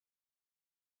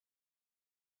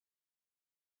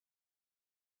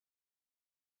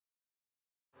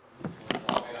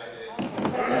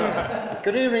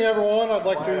Good evening, everyone. I'd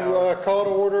like to call to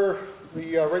order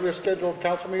the regular scheduled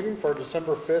council meeting for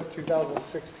December 5th,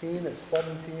 2016 at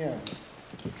 7 p.m.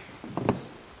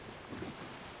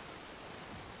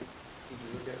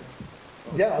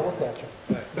 Yeah, I looked at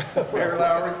you. Mayor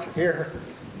Lowry. Here.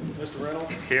 Mr.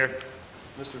 Reynolds. Here.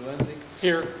 Mr. Lindsay.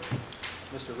 Here.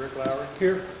 Mr. Rick Lowry.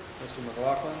 Here. Mr.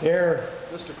 McLaughlin. Here.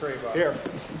 Mr. Craybaugh. Here.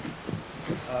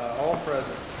 All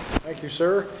present. Thank you,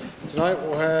 sir. Tonight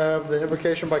we'll have the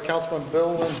invocation by Councilman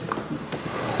Bill Lindsay.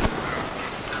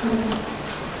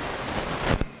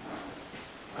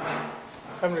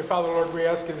 Heavenly Father, Lord, we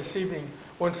ask you this evening,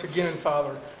 once again,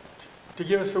 Father, to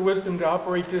give us the wisdom to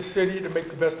operate this city, to make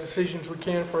the best decisions we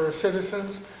can for our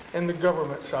citizens and the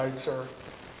government side, sir.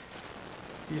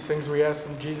 These things we ask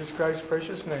in Jesus Christ's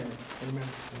precious name. Amen.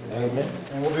 Amen.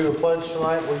 And we'll do the pledge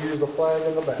tonight. We'll use the flag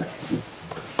in the back.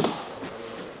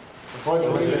 Pledge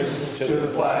allegiance To the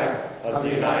flag of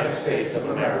the United States of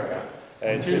America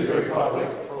and to the republic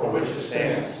for which it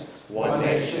stands, one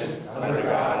nation, under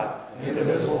God,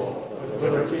 indivisible, with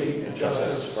liberty and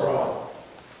justice for all.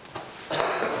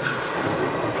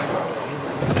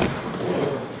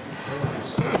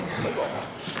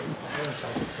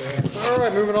 All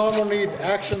right, moving on, we'll need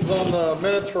actions on the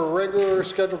minutes for a regular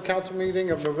scheduled council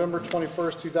meeting of November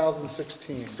 21st,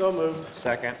 2016. So moved.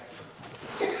 Second.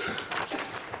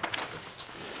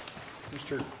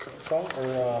 Mr.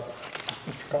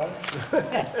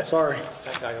 Collins? Sorry.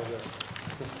 That guy over there.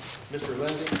 Mr.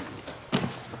 Lindsay.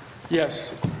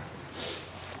 Yes.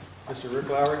 Mr. Rick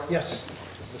Lowry. Yes.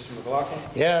 Mr. McLaughlin.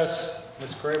 Yes.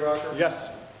 Ms. Craybaugh. Yes.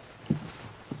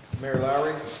 Mayor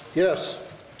Lowry. Yes.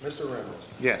 Mr. Reynolds.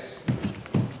 Yes.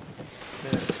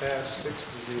 Minutes passed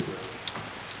 6-0.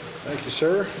 Thank you,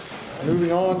 sir.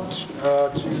 Moving on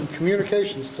to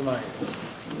communications tonight.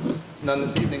 None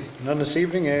this evening. None this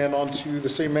evening, and on to the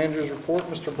city manager's report,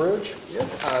 Mr. Bridge.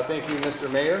 Thank you, Mr.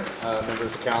 Mayor,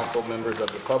 members of council, members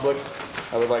of the public.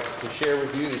 I would like to share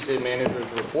with you the city manager's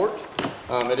report.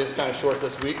 It is kind of short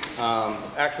this week.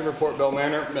 Action report, Bell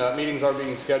Manor. Meetings are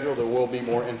being scheduled. There will be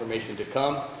more information to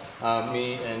come.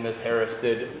 Me and Ms. Harris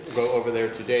did go over there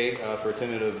today for a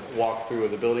tentative walkthrough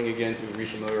of the building again to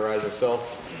refamiliarize ourselves.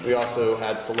 We also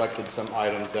had selected some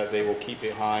items that they will keep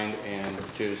behind and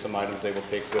to some items they will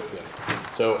take with them.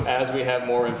 So as we have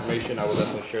more information, I will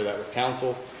definitely share that with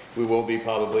council. We will be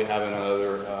probably having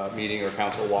another meeting or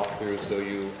council walkthrough so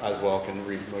you as well can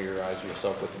refamiliarize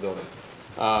yourself with the building.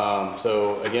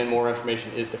 So again, more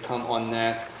information is to come on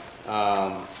that.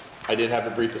 I did have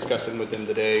a brief discussion with them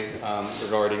today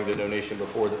regarding the donation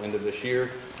before the end of this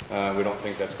year. We don't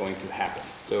think that's going to happen.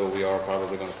 So we are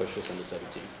probably going to push this into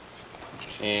 17.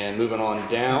 And moving on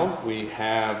down, we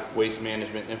have waste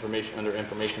management information under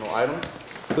informational items.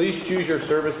 Please choose your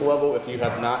service level if you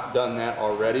have not done that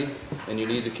already, and you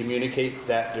need to communicate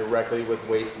that directly with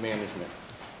waste management.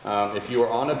 If you are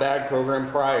on a bag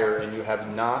program prior and you have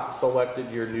not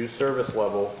selected your new service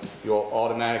level, you'll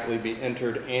automatically be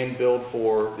entered and billed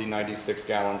for the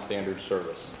 96-gallon standard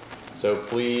service. So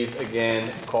please,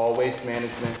 again, call Waste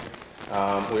Management.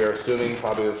 We are assuming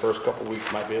probably the first couple weeks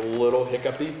might be a little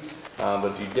hiccupy, but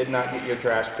if you did not get your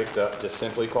trash picked up, just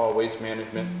simply call Waste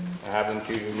Management and have them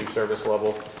choose your new service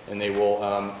level, and they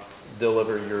will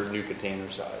deliver your new container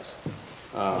size.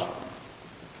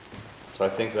 So I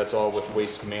think that's all with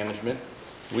waste management.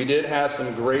 We did have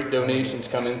some great donations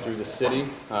coming through the city,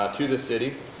 to the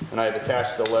city, and I have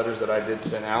attached the letters that I did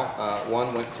send out.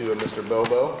 One went to Mr.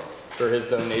 Bobo for his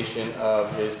donation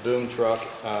of his boom truck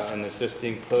and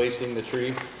assisting placing the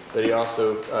tree, but he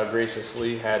also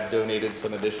graciously had donated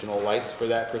some additional lights for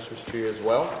that Christmas tree as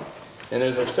well. And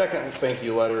there's a second thank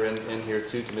you letter in here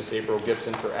too to Miss April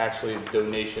Gibson for actually the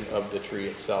donation of the tree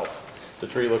itself. The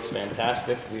tree looks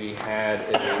fantastic. We had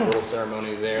a little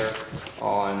ceremony there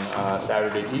on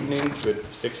Saturday evening. Good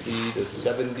 60 to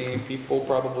 70 people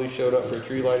probably showed up for a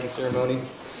tree lighting ceremony.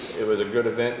 It was a good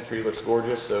event. The tree looks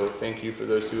gorgeous. So thank you for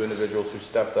those two individuals who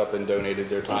stepped up and donated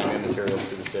their time and materials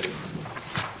to the city.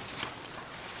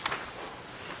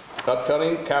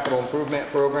 Upcoming capital improvement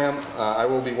program. I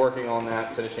will be working on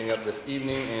that, finishing up this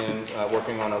evening and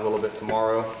working on a little bit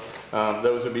tomorrow.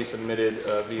 Those will be submitted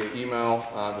via email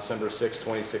December 6,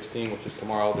 2016, which is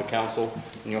tomorrow to council,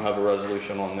 and you'll have a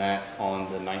resolution on that on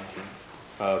the 19th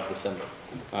of December.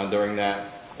 During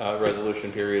that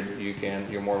resolution period,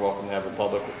 you're more welcome to have a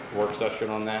public work session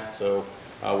on that. So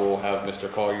we'll have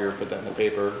Mr. Collier put that in the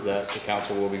paper that the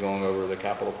council will be going over the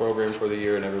capital program for the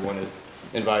year, and everyone is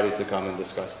invited to come and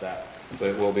discuss that. But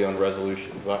it will be on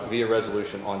resolution via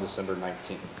resolution on December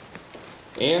 19th.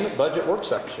 And budget work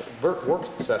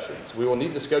sessions. We will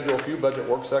need to schedule a few budget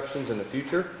work sessions in the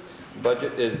future.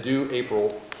 Budget is due April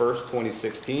 1st,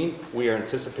 2016. We are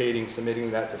anticipating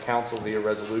submitting that to council via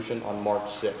resolution on March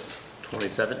 6th.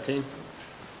 2017?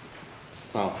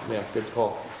 Oh, yeah, good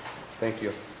call. Thank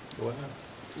you.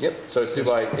 Yep, so it's due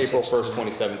by April 1st,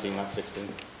 2017, not 16. I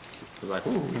was like,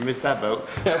 ooh, we missed that vote.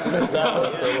 Missed that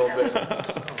one for a little bit.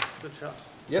 Good job.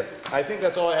 Yep, I think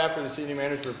that's all I have for the city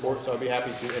manager's report, so I'll be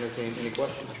happy to entertain any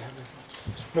questions.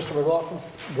 Mr. McLaughlin?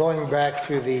 Going back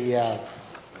to the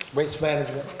waste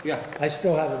management, Yeah. I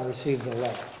still haven't received the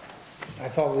letter. I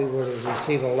thought we would have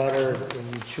received a letter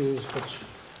and you choose which.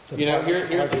 You know, here's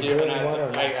the department- deal, are and they doing one or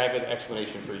I not? have an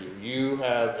explanation for you.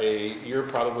 You're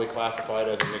probably classified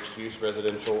as a mixed-use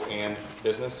residential and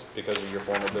business because of your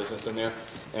former business in there.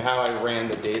 And how I ran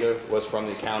the data was from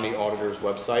the county auditor's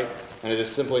website, and it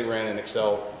just simply ran an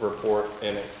Excel report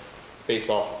and it based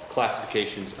off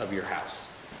classifications of your house.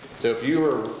 So if you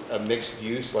were a mixed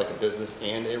use, like a business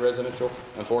and a residential,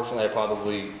 unfortunately, I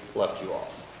probably left you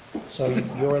off. So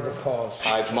you're the cause.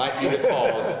 I might be the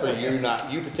cause for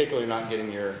you particularly not getting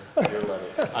your letter.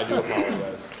 I do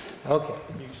apologize. Okay,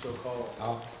 You can still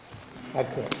call it. I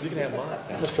could. You can have mine.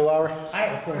 Mr. Lowry? I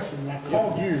have a question. I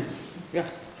called you. Yeah.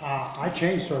 I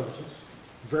changed services,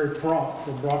 very prompt.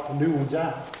 They brought the new ones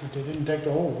out, but they didn't take the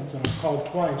old ones. And I called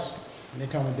twice, and they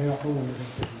told me they don't know when they're going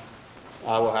to pick them up.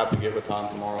 I will have to get with Tom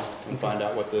tomorrow and find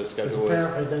out what the But schedule is.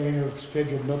 apparently they have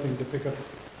scheduled nothing to pick up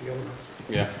the other ones,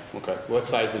 Yeah, okay. What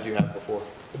size did you have before?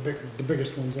 the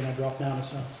biggest ones, and I dropped down a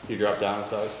size. You dropped down in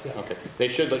size? Yeah. Okay. They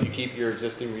should let you keep your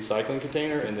existing recycling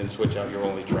container and then switch out your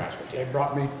only trash They container.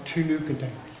 brought me 2 new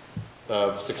containers.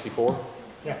 Of 64?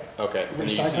 Yeah. Okay. And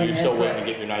Recycling you're still and waiting to trash.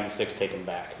 get your 96 taken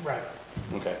back? Right.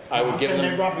 Okay. I would I'm give saying They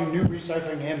them, brought me new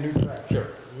recycling and new trash. Sure.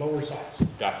 Lower size.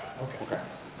 gotcha. Okay. Okay.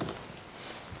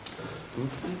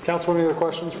 Council, any other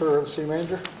questions for the city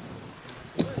manager?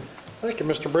 Thank you,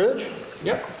 Mr. Bridge.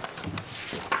 Yep.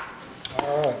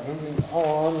 All right, moving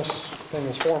on, this thing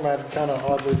is formatted kind of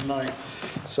oddly tonight.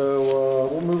 So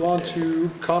we'll move on to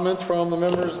comments from the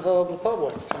members of the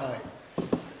public tonight.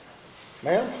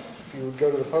 Ma'am, if you would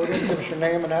go to the podium, give us your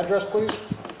name and address, please.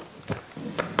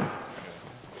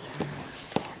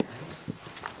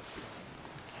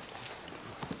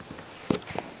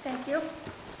 Thank you.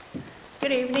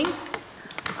 Good evening.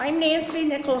 I'm Nancy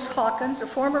Nichols Hawkins, a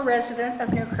former resident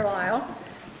of New Carlisle,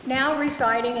 now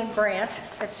residing in Brant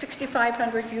at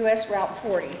 6500 US Route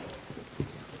 40.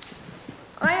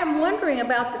 I am wondering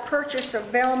about the purchase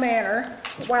of Bell Manor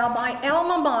while my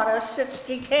alma mater sits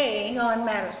decaying on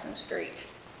Madison Street.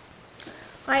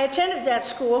 I attended that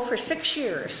school for 6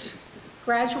 years,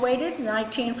 graduated in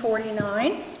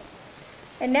 1949,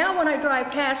 and now when I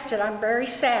drive past it, I'm very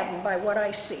saddened by what I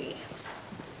see.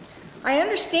 I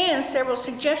understand several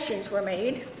suggestions were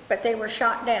made, but they were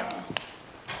shot down.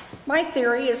 My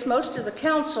theory is most of the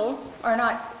council are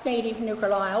not native New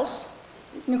Carlisleans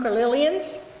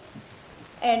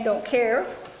and don't care,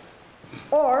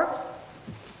 or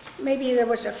maybe there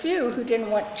was a few who didn't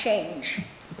want change.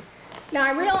 Now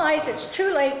I realize it's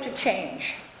too late to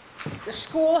change. The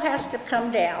school has to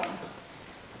come down,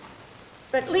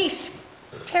 but at least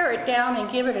tear it down and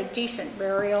give it a decent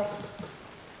burial.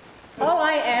 All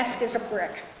I ask is a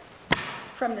brick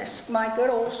from my good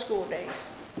old school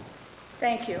days.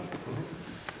 Thank you.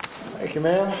 Thank you,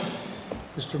 ma'am.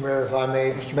 Mr. Mayor, if I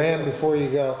may, ma'am, before you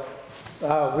go,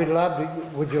 we'd love to,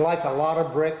 would you like a lot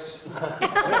of bricks?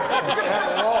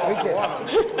 We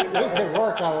could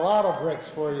work a lot of bricks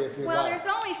for you if you Well, like. there's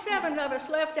only 7 of us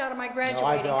left out of my No, I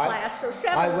graduating know. class, so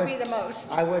 7 would be the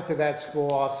most. I went to that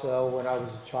school also when I was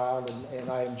a child, and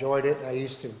I enjoyed it. I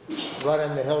used to run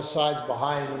in the hillsides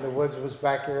behind when the woods was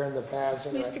back here in the paths.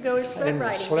 We used to go sled and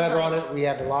riding sled on behind. it. We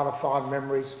had a lot of fond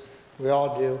memories. We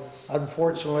all do.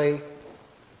 Unfortunately,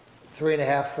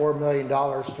 $3.5, $4 million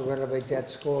to renovate that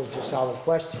school is just out of the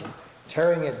question.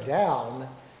 Tearing it down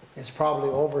is probably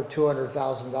over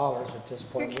 $200,000 at this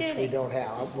point, You're which we kidding. don't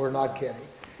have. We're not kidding.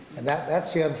 And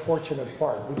that's the unfortunate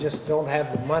part. We just don't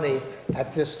have the money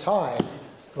at this time,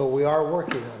 but we are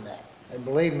working on that. And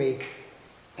believe me,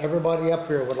 everybody up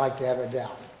here would like to have it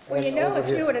down. Well, you And know, over if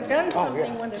here. you would have done Oh, yeah.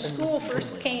 something when the school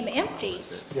first came empty,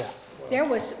 Yeah, there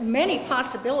was many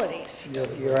possibilities. you're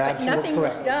But absolutely nothing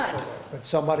was correct. done. But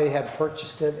somebody had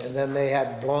purchased it, and then they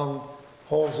had blown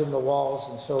holes in the walls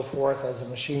and so forth as a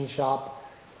machine shop.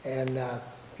 And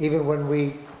even when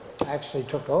we actually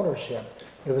took ownership,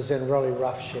 it was in really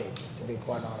rough shape, to be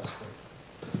quite honest with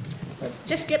you.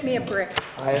 Just get me a brick.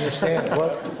 I understand.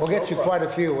 We'll get you quite a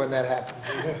few when that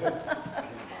happens.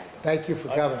 Thank you for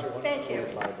coming. Thank you.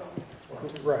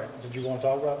 Right, did you want to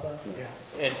talk about that?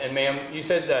 And ma'am, you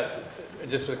said that,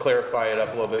 just to clarify it up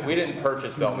a little bit, we didn't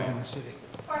purchase Bell Manor.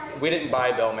 We didn't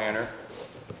buy Bell Manor.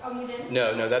 Oh, you didn't?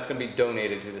 No, that's going to be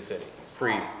donated to the city,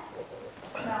 free.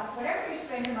 Well, whatever you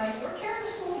spend your money, we're tearing the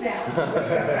school down.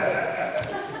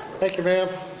 Thank you, ma'am.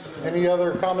 Any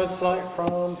other comments tonight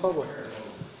from public?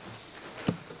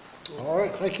 All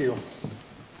right, thank you.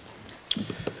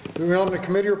 Moving on to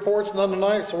committee reports, none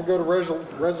tonight, so we'll go to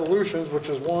resolutions, which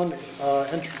is one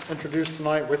introduced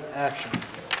tonight with action.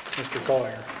 Mr.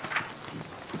 Collier.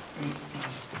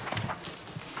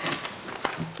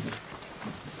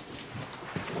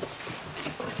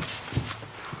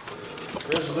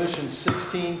 Resolution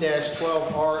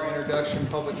 16-12R, introduction,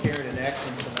 public hearing and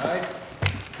action tonight.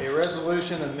 A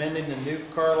resolution amending the New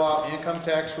Carlisle income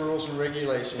tax rules and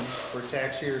regulations for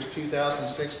tax years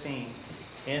 2016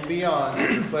 and beyond to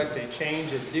reflect a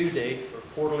change of due date for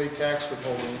quarterly tax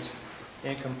withholdings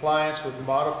in compliance with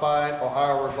modified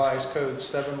Ohio Revised Code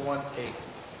 718.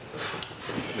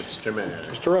 Mr. Mayor.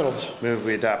 Mr. Reynolds. Move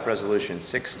we adopt resolution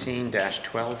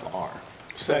 16-12R.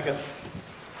 Second.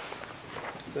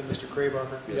 Is that Mr.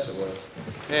 Craybacher? Yes, it was.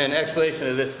 In explanation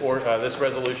of this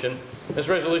resolution, this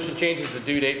resolution changes the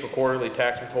due date for quarterly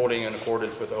tax withholding in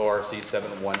accordance with ORC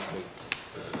 718.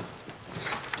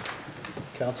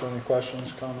 Council, any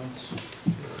questions, comments?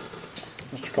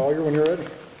 Mr. Collier, when you're ready.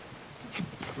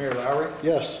 Mayor Lowry,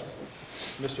 Yes.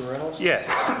 Mr. Reynolds, Yes.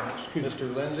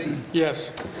 Mr. Lindsay,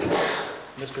 Yes.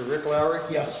 Mr. Rick Lowry,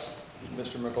 Yes.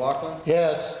 Mr. McLaughlin,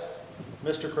 Yes,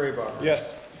 Mr. Craybacher.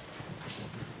 Yes.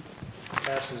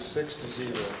 Passes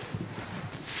 6-0.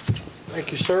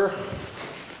 Thank you, sir.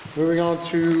 Moving on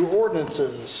to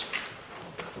ordinances.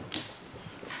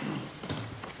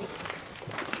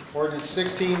 Ordinance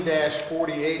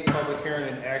 16-48, public hearing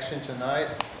and action tonight.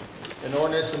 An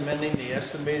ordinance amending the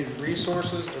estimated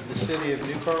resources of the city of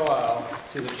New Carlisle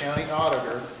to the county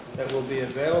auditor that will be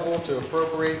available to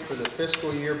appropriate for the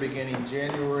fiscal year beginning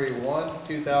January 1,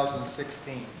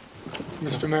 2016.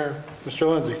 Mr. Mayor, Mr.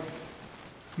 Lindsay.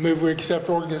 move we accept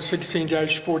ordinance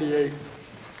 16-48.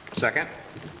 Second.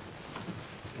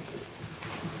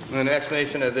 An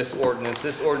explanation of this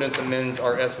ordinance amends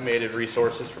our estimated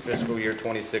resources for fiscal year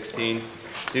 2016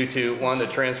 due to, one, the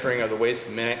transferring of the waste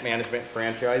management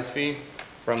franchise fee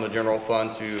from the general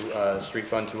fund to street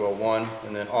fund 201,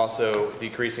 and then also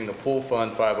decreasing the pool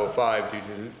fund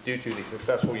 505 due to the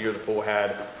successful year the pool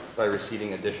had by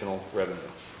receiving additional revenue.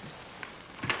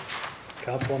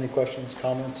 Council, any questions,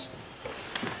 comments?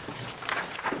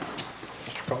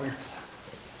 Mr. Collier.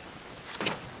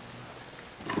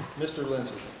 Mr.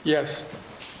 Lindsay, Yes.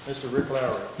 Mr. Rick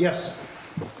Lowry, Yes.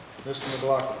 Mr.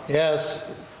 McLaughlin, yes,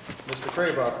 Mr.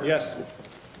 Craybacher. Yes.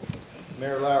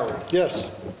 Mayor Lowry, Yes.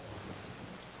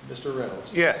 Mr.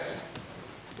 Reynolds. Yes.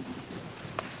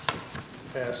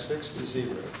 Pass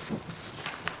 6-0.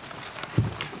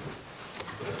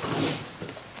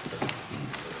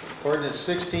 Ordinance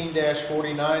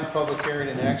 16-49, public hearing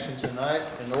and action tonight.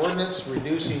 An ordinance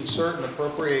reducing certain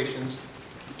appropriations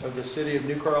of the City of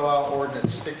New Carlisle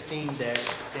Ordinance 16-10.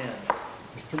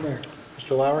 Mr. Mayor,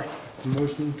 Mr. Lowry.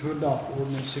 motion to adopt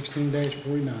ordinance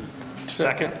 16-49.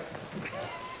 Second. I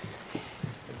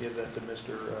give that to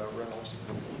Mr. Reynolds.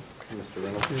 Mr.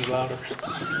 Reynolds. Use louder.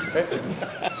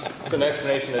 It's an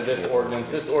explanation of this ordinance.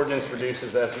 This ordinance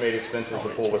reduces the estimated expenses the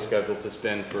pool was scheduled to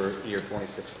spend for year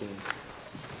 2016.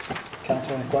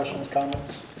 Council, any questions,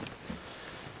 comments?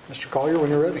 Mr. Collier, when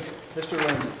you're ready. Mr.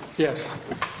 Lindsay, Yes.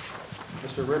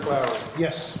 Mr. Rick Lowry,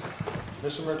 Yes.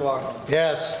 Mr. McLaughlin,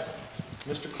 yes,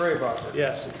 Mr. Craybacher.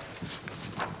 Yes.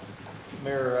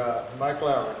 Mayor Mike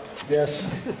Lowry, Yes.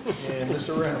 and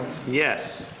Mr. Reynolds.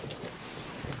 Yes.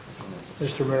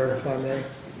 Mr. Mayor, if I may.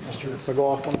 Mr.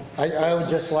 McLaughlin. I would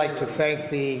just like to thank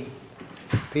the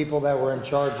people that were in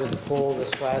charge of the pool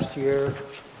this last year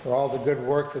for all the good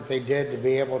work that they did to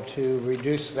be able to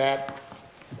reduce that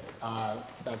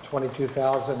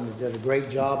 22,000. They did a great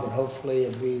job, and hopefully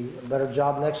it'll be a better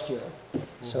job next year.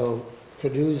 So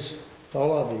kudos to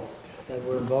all of you that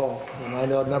were involved. And I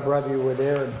know a number of you were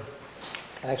there and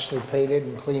actually painted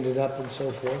and cleaned it up and so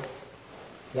forth.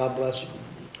 God bless you.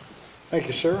 Thank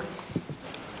you, sir.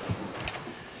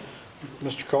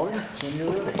 Mr. Collier, when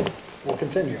you're ready. We'll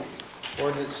continue.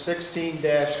 Ordinance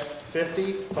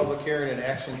 16-50, public hearing and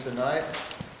action tonight.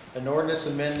 An ordinance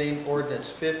amending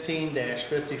ordinance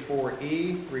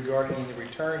 15-54E regarding the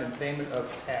return and payment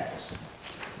of tax.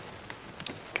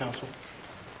 Council.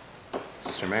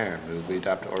 Mr. Mayor, move we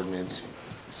adopt ordinance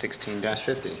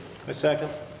 16-50. A second.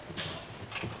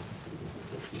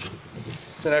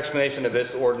 It's an explanation of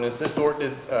this ordinance. This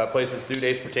ordinance places due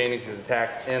dates pertaining to the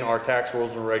tax in our tax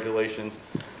rules and regulations.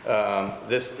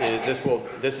 This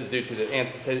is due to the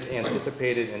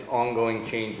anticipated and ongoing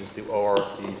changes to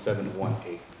ORC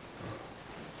 718.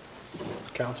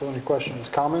 Council, any questions,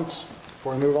 comments?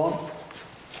 Before we move on,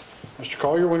 Mr.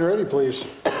 Collier, when you're ready, please.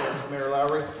 Mayor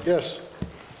Lowry, Yes.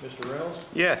 Mr. Reynolds,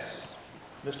 Yes.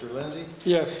 Mr. Lindsay,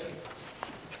 Yes.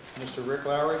 Mr. Rick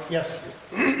Lowry, Yes.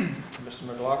 Mr.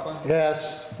 McLaughlin,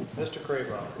 Yes. Mr.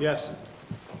 Craybaugh. Yes.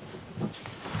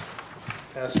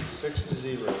 Passes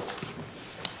 6-0.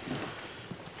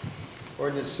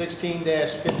 Ordinance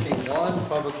 16-51,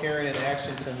 public hearing and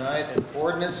action tonight, an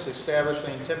ordinance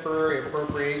establishing temporary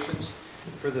appropriations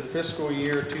for the fiscal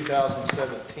year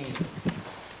 2017.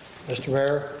 Mr.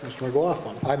 Mayor, Mr.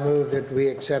 McLaughlin. I move that we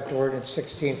accept ordinance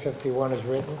 1651 as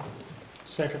written.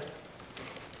 Second.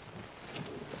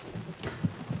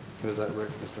 Was that Rick,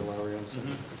 Mr. Lowry on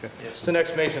second? Okay. It's an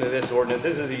explanation of this ordinance.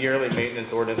 This is a yearly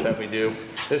maintenance ordinance that we do.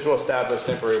 This will establish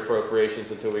temporary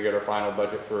appropriations until we get our final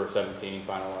budget for 17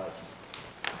 finalized.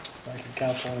 Thank you,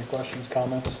 council. Any questions,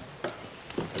 comments?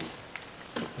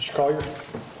 Mr. Collier?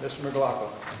 Mr. McLaughlin.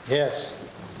 Yes.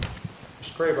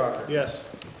 Mr. Craybaugh. Yes.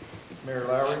 Mayor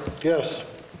Lowry. Yes.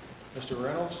 Mr.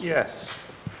 Reynolds. Yes.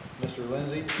 Mr.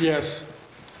 Lindsay. Yes.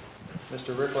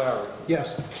 Mr. Rick Lowry.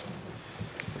 Yes.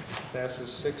 Passes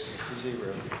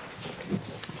 6-0.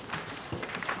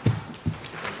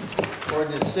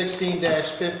 Ordinance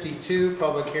 16-52,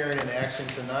 public hearing and action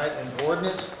tonight, an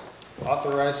ordinance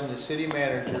authorizing the city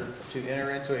manager to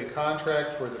enter into a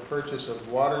contract for the purchase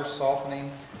of water softening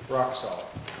rock salt.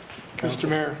 Mr.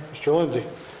 Mayor, Mr. Lindsay.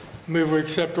 move we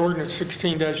accept ordinance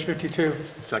 16-52.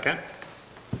 Second?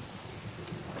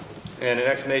 And an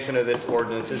explanation of this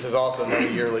ordinance, this is also another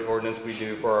yearly ordinance we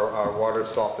do for our water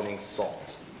softening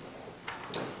salt.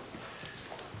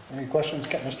 Any questions,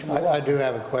 Mr. I McLaughlin? do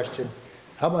have a question.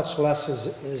 How much less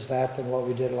is that than what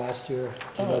we did last year?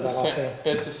 Do you know that offhand?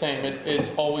 It's the same. It's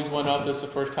always went up. This is the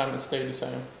first time it stayed the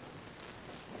same.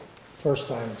 First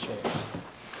time it changed.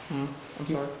 I'm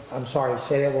sorry. I'm sorry,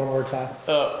 say that one more time.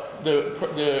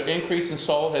 The increase in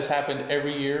salt has happened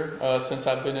every year since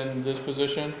I've been in this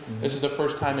position. This is the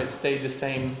first time it stayed the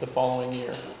same the following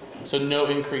year. So no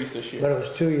increase this But year. it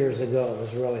was 2 years ago, it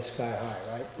was really sky high,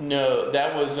 right? No,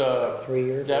 that was 3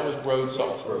 years? that was road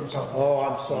salt. Oh,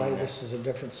 I'm sorry, this is a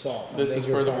different salt. I This beg is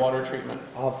your for the pardon. water treatment.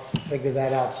 I'll figure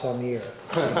that out some year.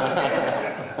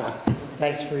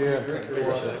 Thanks for your input.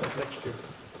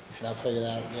 I'll figure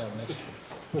that out again next year.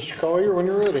 Mr. Collier, when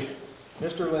you're ready.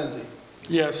 Mr. Lindsay.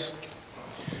 Yes.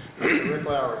 Mr. Rick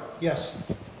Lowry. Yes.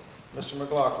 Mr.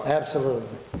 McLaughlin.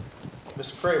 Absolutely.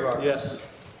 Mr. Craybaugh. Yes.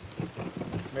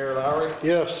 Mayor Lowry.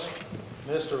 Yes.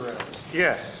 Mr. Reynolds.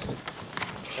 Yes.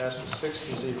 Passes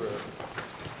 6-0.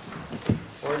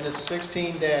 Ordinance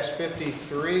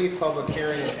 16-53, public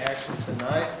hearing and action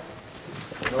tonight.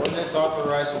 An ordinance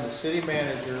authorizing the city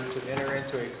manager to enter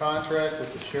into a contract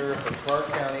with the sheriff of Clark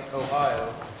County,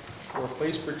 Ohio, for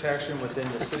police protection within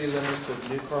the city limits of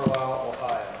New Carlisle,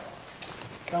 Ohio.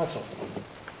 Council.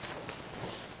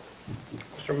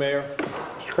 Mr. Mayor,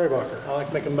 Mr. Craybaugh. I'd like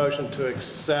to make a motion to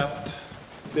accept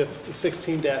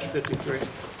 16-53.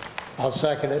 I'll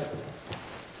second it.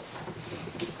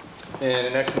 And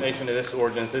an explanation of this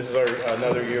ordinance, this is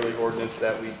another yearly ordinance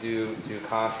that we do to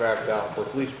contract out for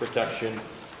police protection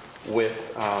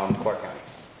with Clark County.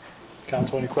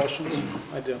 Council, any questions?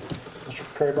 I do, Mr.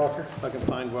 Craybaugh. if I can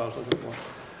find what I was looking for.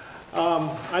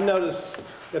 I noticed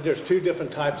that there's two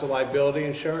different types of liability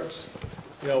insurance.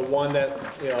 You know, one that,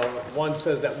 one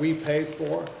says that we pay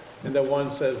for, and the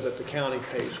one says that the county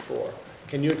pays for.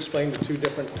 Can you explain the two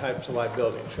different types of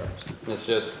liability insurance? It's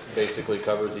just basically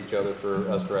covers each other for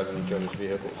us driving each other's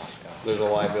vehicles. There's a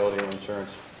liability insurance.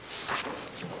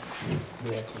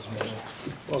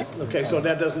 Well, okay, so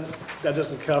that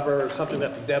doesn't cover something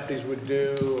that the deputies would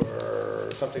do or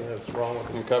something that's wrong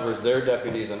with It covers their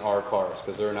deputies and our cars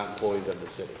because they're not employees of the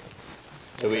city.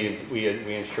 So we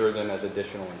insure them as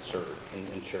additional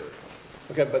insured.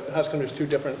 Okay, but how come there's two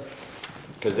different?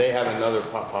 Because they have another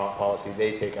policy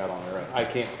they take out on their own. I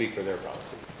can't speak for their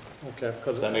policy. Okay,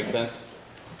 Does that make sense?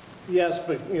 yes,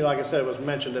 but, like I said, it was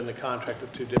mentioned in the contract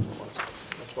of two different ones.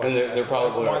 That's why And I they're asked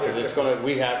probably, why they're because it's different.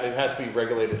 gonna, it has to be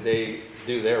regulated, they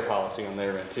do their policy on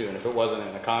their end too, and if it wasn't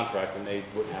in the contract, then they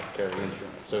wouldn't have to carry the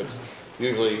insurance. So it's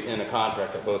usually in a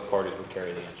contract that both parties would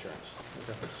carry the insurance.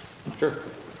 Sure.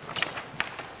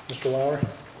 Mr. Lowry.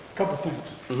 Couple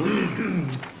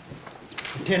things.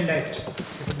 10 days,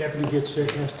 if a deputy gets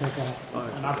sick, has to take off.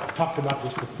 And I've talked about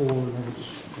this before, and it was,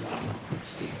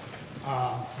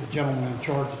 the gentleman in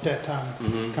charge at that time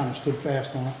kind of stood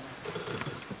fast on it.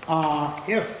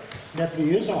 If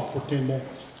deputy is off for 10 days,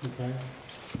 okay,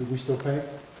 do we still pay?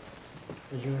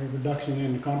 Is there any reduction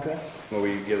in the contract? Well,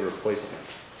 we get a replacement.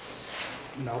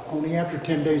 No, only after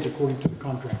 10 days according to the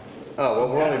contract. Oh, well,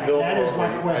 we're only billed for. That is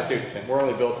my what we- I see question. what you're saying. We're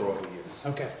only billed for what we use.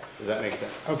 Okay, Does that make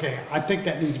sense? okay, I think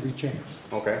that needs to be changed.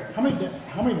 Okay. How many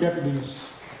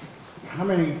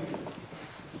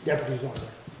deputies are there?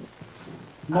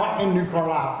 Not in New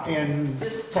Carlisle, in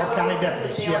Just Clark County total,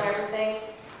 deputies, the jail and yes. everything,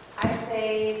 I'd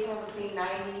say somewhere between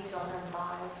 90 to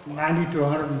 105. 90 to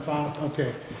 105,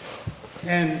 okay.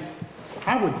 And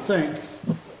I would think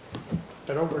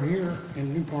that over here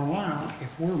in New Carlisle,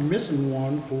 if we're missing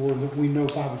one for, that we know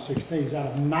 5 or 6 days, out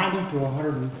of 90 to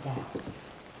 105,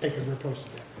 they could replace the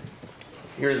deputy.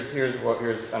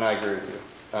 And I agree with you.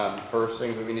 First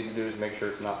thing that we need to do is make sure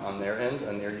it's not on their end,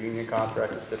 and their union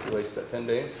contract that stipulates that 10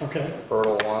 days. Okay,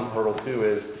 Hurdle one. Hurdle two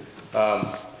is,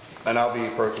 and I'll be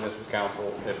approaching this with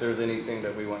council, if there's anything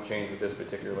that we want changed with this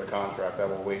particular contract, I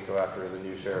will wait till after the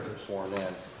new sheriff is sworn in.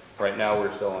 Right now,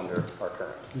 we're still under our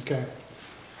current. okay.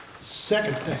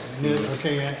 Second thing,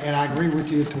 okay, and I agree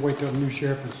with you to wait till the new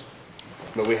sheriff is.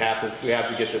 But we have to get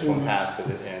this one passed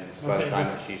because it ends by the Okay, time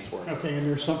but- that she's sworn in. Okay, and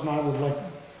there's something I would like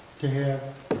to have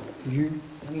you,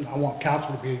 and I want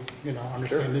council to be, understand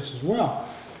Sure. this as well,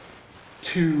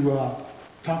 to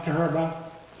talk to her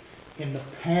about. In the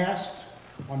past,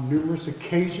 on numerous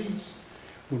occasions,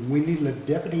 when we needed a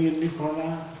deputy in New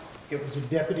Carlisle, it was a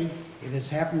deputy. It has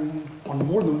happened on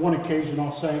more than one occasion,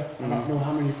 I'll say. I don't know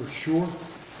how many for sure.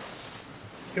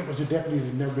 It was a deputy that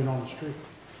had never been on the street.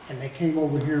 And they came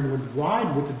over here and would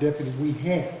ride with the deputy we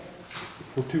had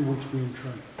for 2 weeks being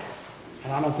trained.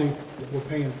 And I don't think that we're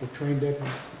paying for trained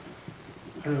deputies.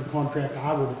 Under the contract,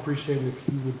 I would appreciate it if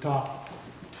you would talk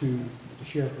to the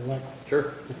sheriff-elect.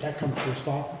 Sure. That comes to a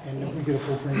stop and that we get a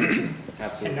full trained deputy.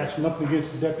 Absolutely. And that's nothing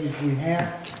against the deputies we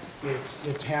have.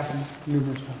 It's happened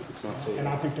numerous times. Absolutely. And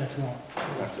I think that's wrong.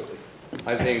 Absolutely.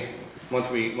 I think once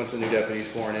the new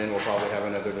deputy's sworn in, we'll probably have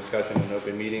another discussion in an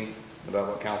open meeting about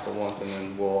what council wants, and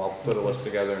then I'll put a list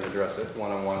together and address it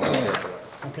one-on-one with the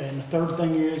sheriff-elect. Okay, and the third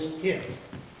thing is, if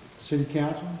city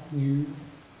council, you,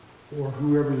 or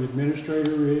whoever the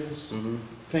administrator is,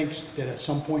 thinks that at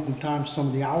some point in time, some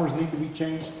of the hours need to be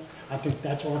changed, I think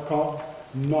that's our call,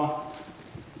 not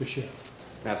the sheriff.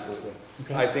 Absolutely.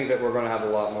 Okay. I think that we're gonna have a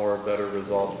lot more better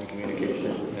results in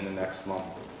communication in the next month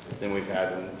than we've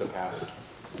had in the past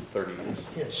 30 years.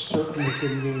 It certainly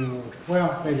couldn't get any worse.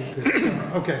 Well, maybe it could.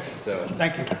 Okay, So,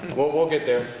 thank you. we'll get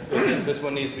there. If this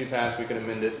one needs to be passed, we can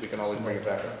amend it, we can always bring it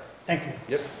back up. Thank you.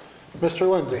 Yep. Mr.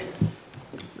 Lindsay?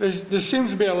 There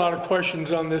seems to be a lot of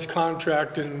questions on this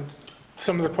contract, and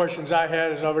some of the questions I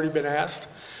had has already been asked.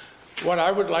 What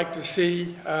I would like to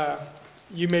see,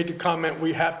 you made the comment,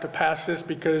 we have to pass this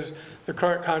because the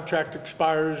current contract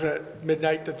expires at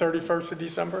midnight the 31st of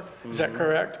December. Is that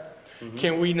correct?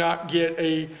 Can we not get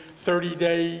a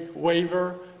 30-day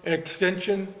waiver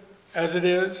extension as it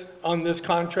is on this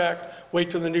contract? Wait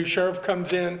till the new sheriff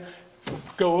comes in,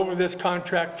 go over this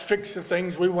contract, fix the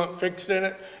things we want fixed in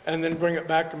it, and then bring it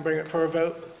back and bring it for a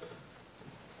vote?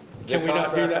 Can we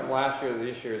not do The contract that? from last year to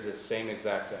this year is the same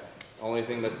exact thing. Only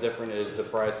thing that's different is the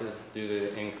prices due to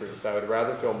the increase. I would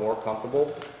rather feel more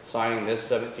comfortable signing this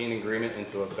 17 agreement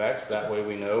into effect, so that way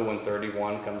we know when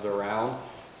 31 comes around,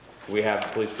 we have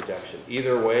police protection.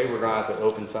 Either way, we're gonna have to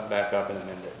open something back up and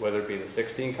amend it, whether it be the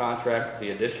 16 contract,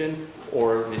 the addition,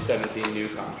 or the 17 new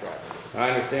contract. And I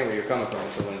understand where you're coming from,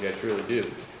 Mr. Lindsay, I truly do.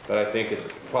 But I think it's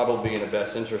probably in the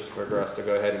best interest for us to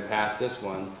go ahead and pass this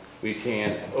one. We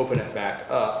can open it back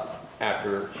up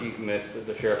after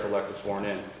the sheriff-elect is sworn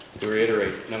in. To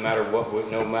reiterate, no matter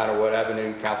what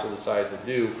avenue council decides to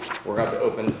do, we're going to have to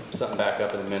open something back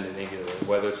up and amend it either way,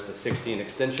 whether it's the 16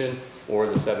 extension or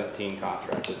the 17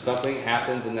 contract. If something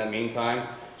happens in that meantime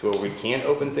to where we can't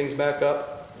open things back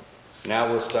up, now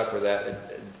we're stuck with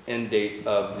that end date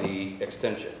of the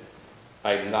extension.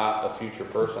 I'm not a future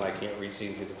person, I can't read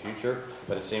into the future,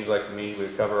 but it seems like to me we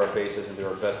cover our bases and do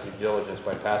our best due diligence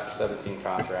by passing the 17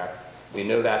 contract. We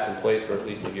know that's in place for at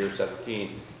least a year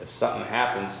 17. If something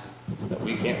happens that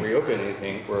we can't reopen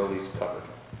anything, we're at least covered.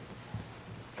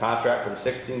 Contract from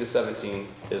 16 to 17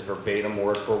 is verbatim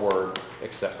word for word,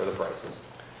 except for the prices.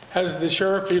 Has the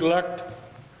sheriff-elect,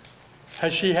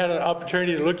 has she had an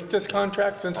opportunity to look at this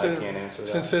contract since I can't answer that.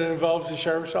 since it involves the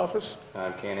sheriff's office?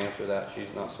 I can't answer that.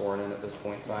 She's not sworn in at this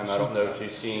point in time. I don't know if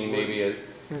she's seen maybe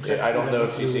I don't know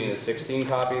if she's seen a 16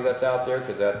 copy that's out there,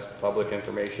 because that's public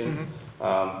information.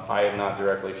 I have not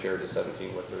directly shared the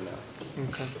 17 with her, no.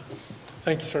 Okay.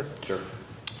 Thank you, sir. Sure.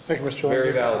 Thank you, Mr. Very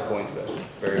Lindsay. valid points, though.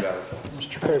 Very valid points.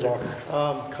 Mr.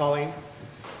 Kaybacher? Colleen,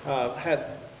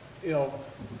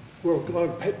 we're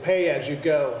going to pay as you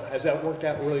go. Has that worked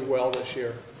out really well this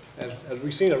year? Has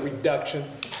we seen a reduction?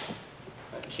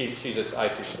 She just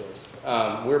icy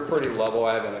close. We're pretty level.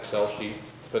 I have an Excel sheet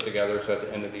put together, so at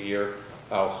the end of the year,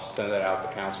 I'll send that out to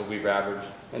council. We've averaged,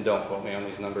 and don't quote me on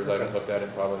these numbers, I haven't looked at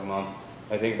it probably a month.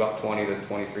 I think about 20 to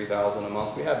 23,000 a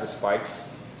month. We have the spikes.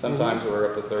 Sometimes we're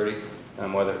up to 30,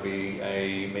 whether it be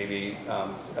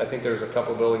I think there's a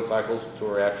couple building cycles so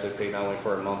we're actually paid not only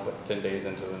for a month, but 10 days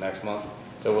into the next month.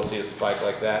 So we'll see a spike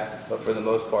like that. But for the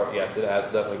most part, yes, it has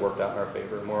definitely worked out in our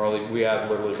favor. We have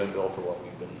literally been billed for what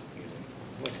we've been using.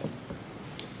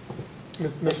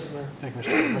 Mr. Mayor. Thank you,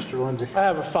 Mr. Lindsay. I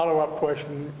have a follow-up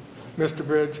question, Mr.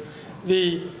 Bridge.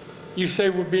 You say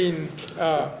we're being,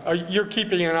 you're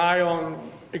keeping an eye on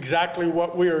exactly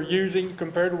what we are using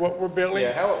compared to what we're billing?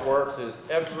 Yeah, how it works is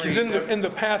Because in the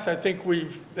past, I think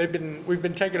we've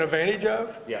been taken advantage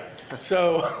of. Yeah.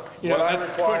 So,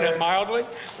 that's putting it mildly.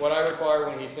 What I require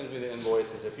when he sends me the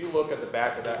invoice is if you look at the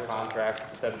back of that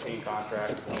contract, the 17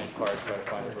 contract, and Clark's got to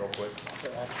find it real quick.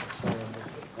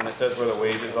 And it says where the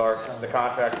wages are, the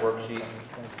contract worksheet.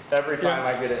 Every time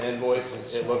I get an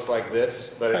invoice, it looks like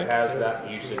this, but it has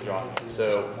that usage on it.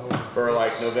 So for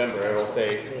like November, it'll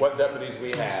say what deputies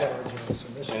we had,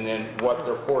 and then what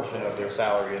their portion of their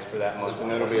salary is for that month,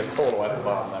 and then it'll be a total at the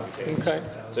bottom that we take. Okay.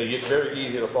 So it's very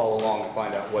easy to follow along and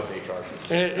find out what they charge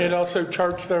us. And it also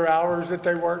charts their hours that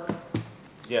they work?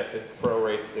 Yes, it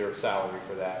prorates their salary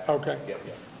for that. Okay. Yeah.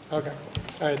 Okay.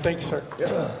 All right, thank you, sir.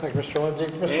 Thank you, Mr. Lindsay.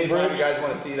 Mr. Anytime Bridge? you guys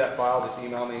want to see that file, just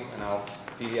email me and I'll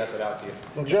PDF it out to you.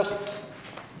 And just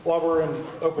while we're in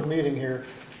open meeting here,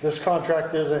 this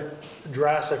contract isn't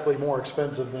drastically more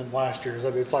expensive than last year's. I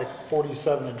mean, it's like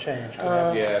 47 and change,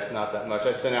 correct? Yeah, it's not that much.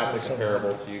 I sent out the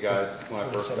comparable to you guys when I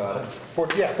first got it.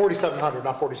 4,700,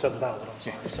 not 47,000, I'm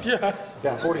sorry. Yeah.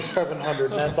 Yeah,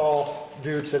 4,700, and that's all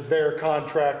due to their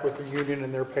contract with the union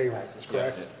and their pay raises,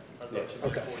 correct? Yeah.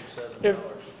 Okay. If,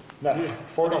 No,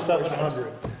 4,700.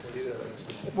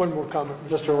 one more comment.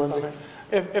 Mr. Lindsay?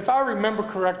 If I remember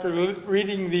correctly,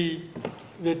 reading the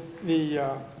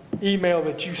email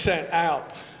that you sent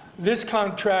out, this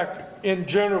contract in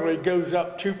generally goes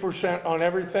up 2% on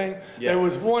everything. Yes. There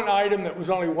was one item that was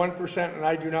only 1%, and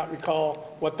I do not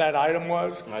recall what that item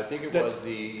was. I think it was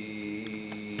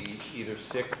the either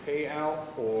sick payout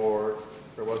or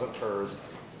it wasn't PERS,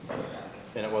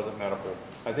 and it wasn't medical.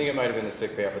 I think it might have been the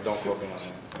sick payout, but don't quote me on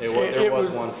that. There was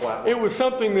one flat one. It was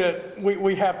something that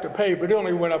we have to pay, but it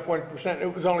only went up 1%.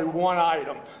 It was only one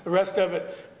item. The rest of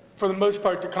it, for the most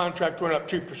part, the contract went up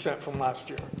 2% from last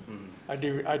year. I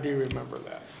do remember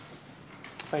that.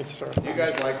 Thank you, sir. Do you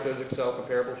guys like those Excel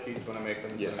comparable sheets when I make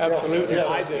them? Yes. Absolutely. Yes.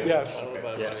 I do. Yes.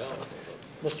 Yes.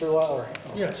 Mr. Lowry?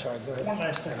 Yes, Sorry, go ahead. one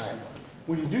last thing.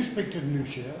 When you do speak to the new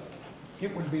sheriff,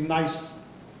 it would be nice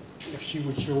if she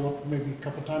would show up maybe a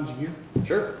couple times a year.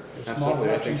 Sure, It's not absolutely.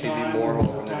 I election think she'd be time, more or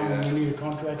welcome to do time when that. we need a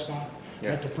contract signed, Yeah.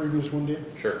 like the previous one did.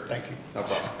 Sure, Thank you. no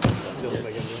problem.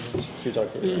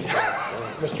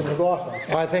 Mr. McLaughlin?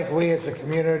 Well, I think we as a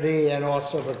community and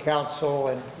also the council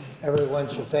and everyone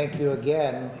should thank you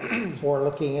again for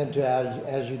looking into,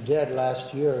 as you did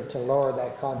last year, to lower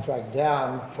that contract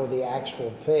down for the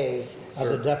actual pay of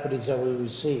the deputies that we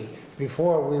received.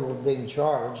 Before, we were being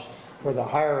charged for the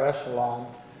higher echelon.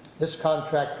 This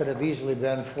contract could have easily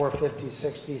been 450,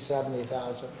 60,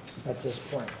 70,000 at this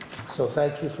point. So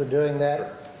thank you for doing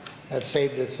that. That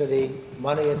saved the city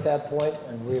money at that point,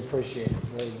 and we appreciate it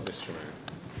very much. Mr. Mayor.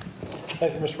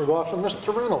 Thank you, Mr. McLaughlin.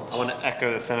 Mr. Reynolds? I want to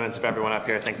echo the sentiments of everyone up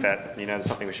here. I think that, it's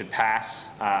something we should pass.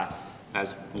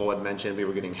 As Lloyd mentioned, we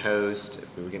were getting hosed,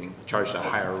 we were getting charged a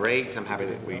higher rate. I'm happy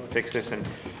that we fixed this. And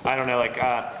I don't know,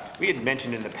 we had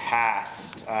mentioned in the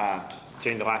past,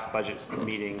 during the last budget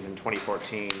meetings in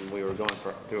 2014, we were going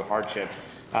through a hardship.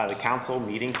 The council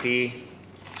meeting fee,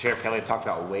 Sheriff Kelly talked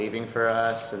about waiving for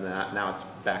us, and now it's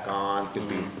back on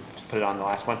because we just put it on the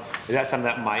last one. Is that something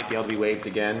that might be able to be waived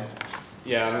again?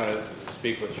 Yeah, I'm gonna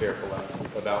speak with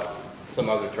Sheriff-elect about some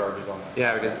other charges on that.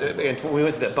 Yeah, because again, when we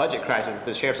went through the budget crisis,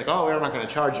 the sheriff's like, oh, we're not going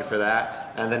to charge you for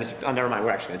that. And then it's, oh, never mind,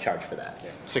 we're actually going to charge for that.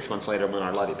 6 months later when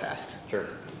our levy passed. Sure.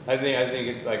 I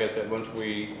think, like I said, once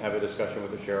we have a discussion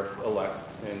with the sheriff-elect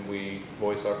and we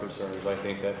voice our concerns, I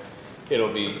think that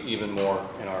it'll be even more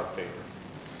in our favor.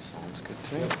 Sounds good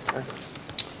to me.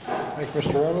 Thank you,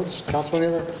 Mr. Reynolds. Councilman,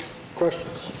 any other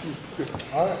questions?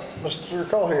 All right, Mr.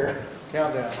 Collier.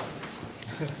 Countdown.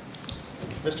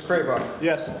 Mr. Craybaugh.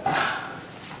 Yes.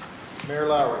 Mayor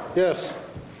Lowry. Yes.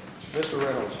 Mr.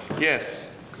 Reynolds.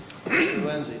 Yes. Mr.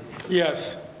 Lindsay.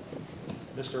 Yes.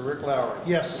 Mr. Rick Lowry.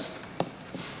 Yes.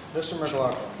 Mr.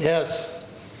 McLaughlin. Yes,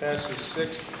 Passes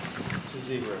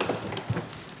 6-0.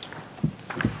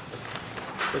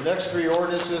 The next three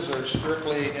ordinances are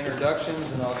strictly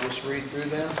introductions, and I'll just read through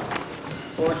them.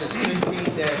 Ordinance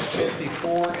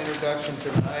 16-54, introduction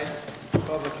tonight,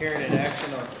 public hearing and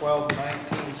action on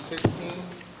 12/19/16.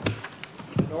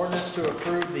 An ordinance to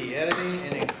approve the editing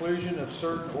and inclusion of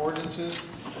certain ordinances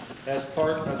as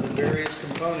part of the various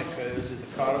component codes of the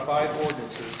codified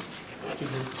ordinances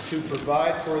to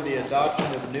provide for the adoption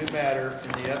of new matter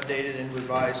in the updated and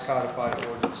revised codified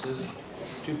ordinances,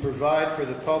 to provide for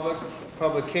the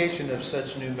publication of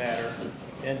such new matter,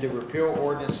 and to repeal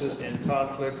ordinances in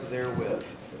conflict therewith.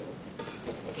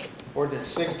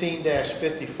 Ordinance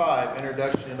 16-55,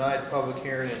 introduction denied, public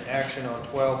hearing and action on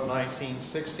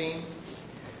 12/19/16.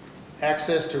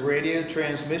 Access to radio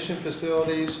transmission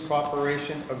facilities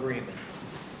cooperation agreement.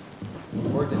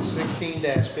 Ordinance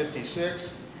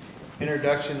 16-56,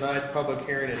 introduction denied, public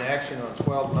hearing and action on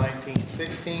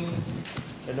 12/19/16.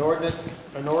 An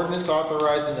ordinance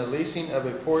authorizing the leasing of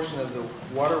a portion of the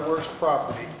waterworks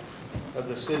property of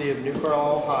the city of New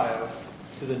Carlisle, Ohio,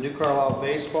 to the New Carlisle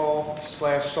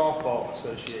Baseball/Softball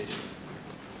Association.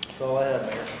 That's all I have,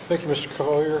 Mayor. Thank you, Mr.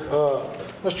 Collier.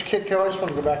 Mr. Kitco, I just want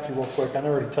to go back to you real quick. I know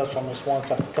we already touched on this once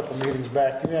a couple meetings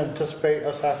back. Do you anticipate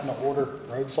us having to order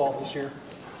road salt this year?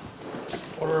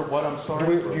 Order what, I'm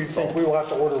sorry? Do you think we will have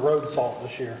to order road salt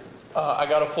this year? I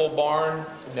got a full barn,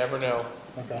 never know,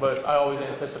 Okay. but I always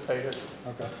anticipate it.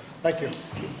 Okay, thank you.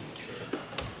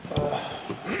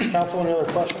 Council, any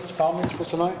other questions, comments for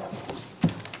tonight?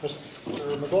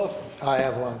 Mr. McLaughlin? I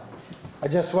have one. I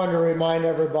just want to remind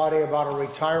everybody about a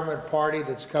retirement party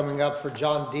that's coming up for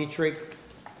John Dietrich.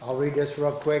 I'll read this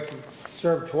real quick.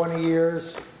 Served 20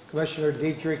 years. Commissioner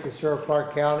Dietrich has served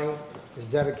Clark County. His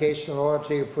dedication,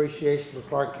 loyalty, appreciation for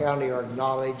Clark County are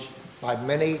acknowledged by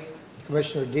many.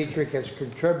 Commissioner Dietrich has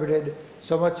contributed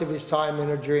so much of his time,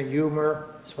 energy, and humor,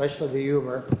 especially the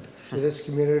humor, to this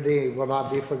community. He will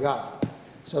not be forgotten.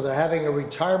 So they're having a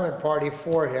retirement party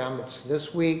for him. It's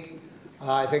this week.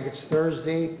 I think it's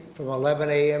Thursday from 11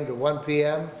 a.m. to 1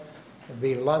 p.m. There'll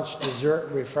be lunch, dessert,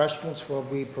 and refreshments will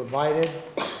be provided.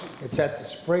 It's at the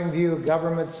Springview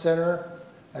Government Center.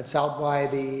 That's out by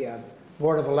the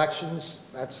Board of Elections.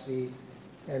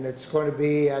 And it's going to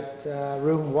be at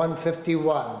room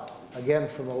 151, again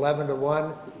from 11 to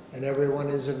 1, and everyone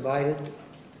is invited.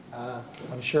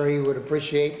 I'm sure he would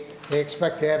appreciate. They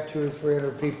expect to have 200 or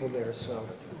 300 people there, so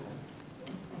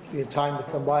be a time to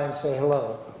come by and say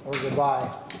hello or goodbye.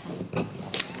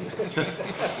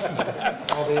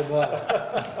 All the above.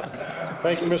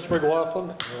 Thank you, Mr.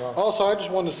 McLaughlin. Also, I just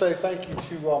wanted to say thank you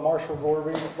to Marshall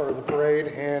Gorby for the parade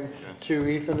and to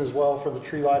Ethan as well for the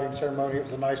tree lighting ceremony. It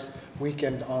was a nice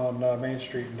weekend on Main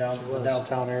Street and the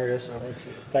downtown area, so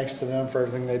thanks to them for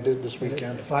everything they did this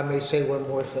weekend. If I may say one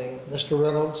more thing, Mr.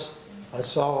 Reynolds, I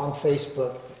saw on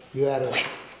Facebook you had a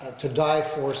to die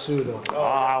for suit on.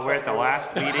 We're at the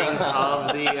last meeting of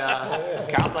the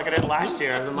council like I did last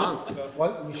year of the month.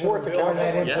 What, you should have worn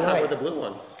that in Yeah, tonight. with the blue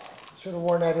one. Should have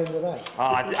worn that in tonight.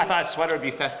 I thought a sweater would be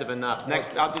festive enough.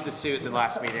 Next, I'll do the suit in the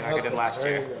last meeting like I did last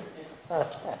year. All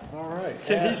right.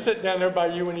 Can he sit down there by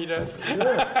you when he does?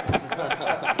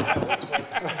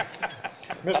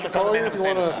 Mr. Collier, if you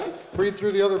want to read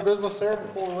through the other business there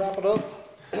before we wrap it up.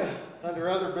 Under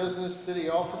other business, city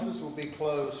offices will be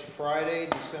closed Friday,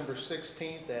 December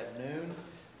 16th at noon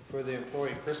for the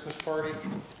employee Christmas party.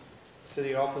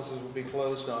 City offices will be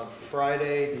closed on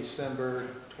Friday, December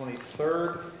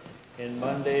 23rd, and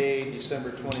Monday,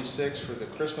 December 26th for the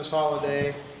Christmas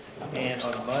holiday, and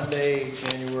on Monday,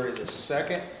 January the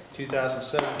 2nd,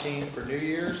 2017 for New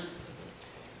Year's.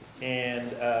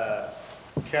 And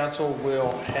council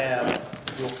will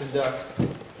conduct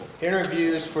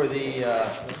interviews for the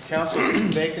council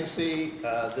seat vacancy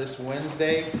this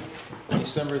Wednesday,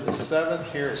 December the 7th,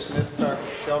 here at Smith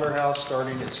Shelter House,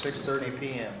 starting at 6:30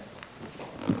 p.m.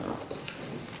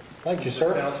 Thank you,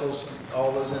 sir. Councils,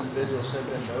 all those individuals have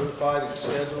been notified and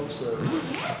scheduled, so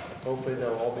hopefully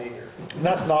they'll all be here. And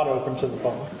that's not open to the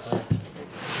public,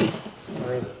 right?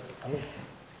 Or is it?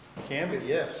 Can be,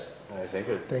 yes. I think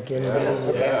it.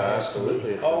 Yeah,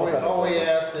 Absolutely. All we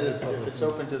ask is if it's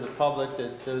open to the public,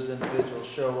 that those individuals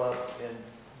show up and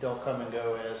don't come and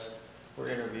go as we're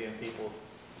interviewing people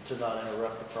to not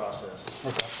interrupt the process.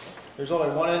 Okay. There's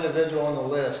only one individual on the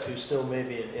list who still may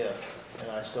be an if,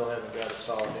 and I still haven't got a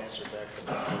solid answer back from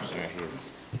that person.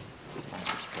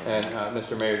 And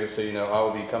Mr. Mayor, just so you know, I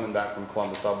will be coming back from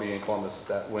Columbus. I'll be in Columbus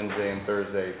that Wednesday and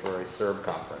Thursday for a SERB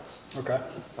conference. Okay.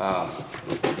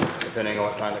 Depending on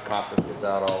what time the conference gets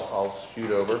out, I'll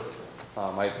shoot over.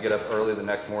 I have to get up early the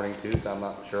next morning too, so I'm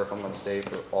not sure if I'm going to stay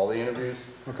for all the interviews.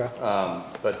 Okay.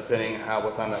 But depending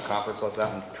what time that conference lets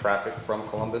out and traffic from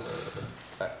Columbus.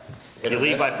 If you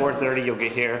leave by 4:30, you'll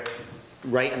get here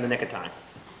right in the nick of time.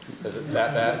 Is it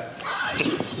that bad?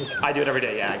 I do it every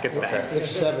day, yeah, it gets bad.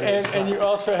 It's 70. And you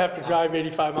also have to drive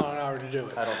 85 mile an hour to do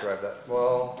it. I don't drive that.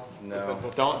 Well, no.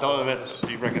 Don't admit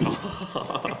you break it all.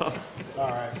 All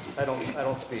right. I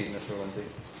don't speed, Mr. Lindsay.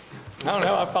 I don't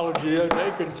know, I followed you the other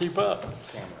day, couldn't keep up.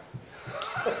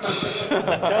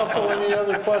 Council, any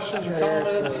other questions or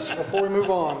comments before we move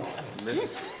on?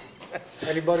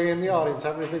 Anybody in the audience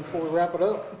have anything before we wrap it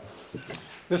up?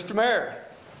 Mr. Mayor,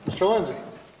 Mr. Lindsay?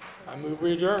 I move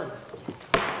we adjourn.